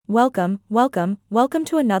Welcome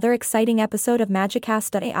to another exciting episode of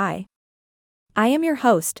Magicast.ai. I am your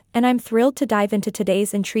host, and I'm thrilled to dive into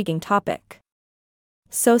today's intriguing topic.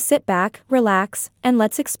 So sit back, relax, and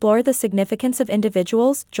let's explore the significance of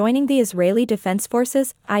individuals joining the Israeli Defense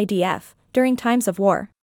Forces, IDF, during times of war.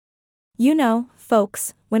 You know,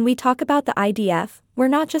 folks, when we talk about the IDF, we're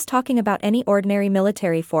not just talking about any ordinary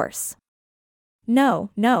military force. No.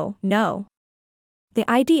 The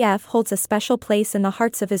IDF holds a special place in the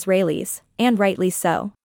hearts of Israelis, and rightly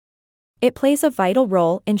so. It plays a vital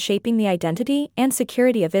role in shaping the identity and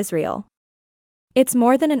security of Israel. It's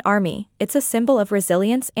more than an army, it's a symbol of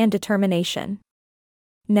resilience and determination.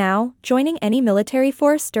 Now, joining any military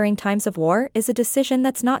force during times of war is a decision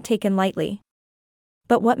that's not taken lightly.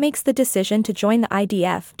 But what makes the decision to join the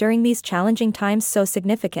IDF during these challenging times so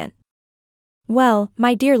significant? Well,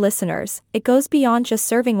 my dear listeners, it goes beyond just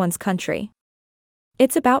serving one's country.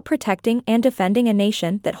 It's about protecting and defending a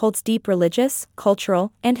nation that holds deep religious,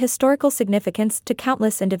 cultural, and historical significance to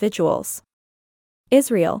countless individuals.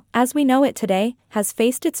 Israel, as we know it today, has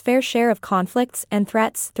faced its fair share of conflicts and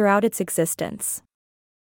threats throughout its existence.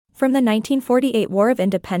 From the 1948 War of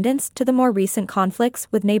Independence to the more recent conflicts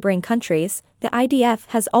with neighboring countries, the IDF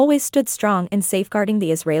has always stood strong in safeguarding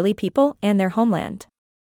the Israeli people and their homeland.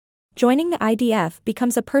 Joining the IDF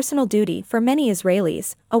becomes a personal duty for many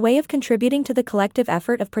Israelis, a way of contributing to the collective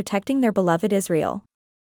effort of protecting their beloved Israel.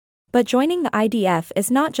 But joining the IDF is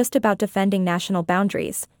not just about defending national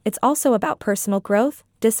boundaries, it's also about personal growth,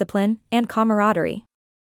 discipline, and camaraderie.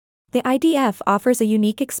 The IDF offers a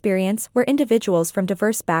unique experience where individuals from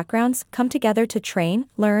diverse backgrounds come together to train,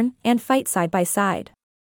 learn, and fight side by side.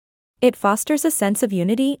 It fosters a sense of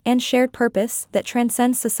unity and shared purpose that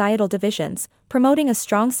transcends societal divisions, promoting a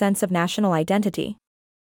strong sense of national identity.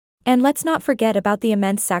 And let's not forget about the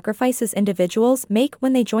immense sacrifices individuals make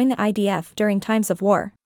when they join the IDF during times of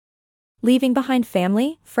war. Leaving behind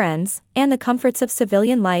family, friends, and the comforts of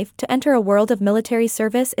civilian life to enter a world of military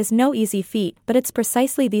service is no easy feat, but it's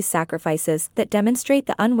precisely these sacrifices that demonstrate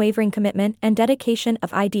the unwavering commitment and dedication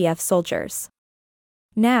of IDF soldiers.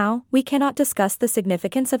 Now, we cannot discuss the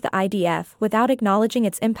significance of the IDF without acknowledging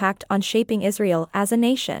its impact on shaping Israel as a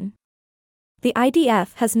nation. The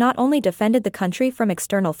IDF has not only defended the country from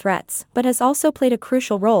external threats, but has also played a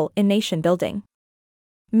crucial role in nation building.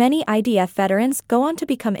 Many IDF veterans go on to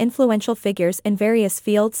become influential figures in various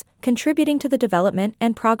fields, contributing to the development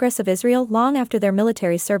and progress of Israel long after their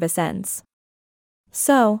military service ends.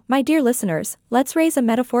 So, my dear listeners, let's raise a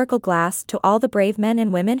metaphorical glass to all the brave men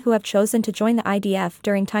and women who have chosen to join the IDF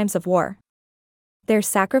during times of war. Their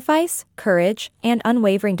sacrifice, courage, and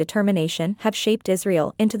unwavering determination have shaped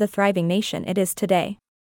Israel into the thriving nation it is today.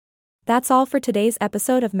 That's all for today's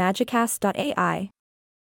episode of Magicast.ai.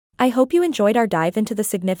 I hope you enjoyed our dive into the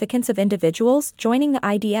significance of individuals joining the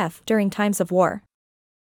IDF during times of war.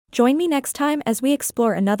 Join me next time as we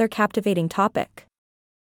explore another captivating topic.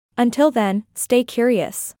 Until then, stay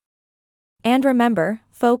curious. And remember,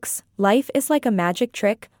 folks, life is like a magic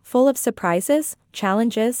trick, full of surprises,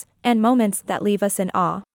 challenges, and moments that leave us in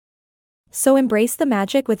awe. So embrace the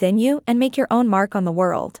magic within you and make your own mark on the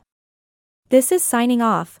world. This is signing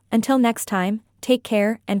off. Until next time, take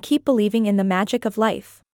care and keep believing in the magic of life.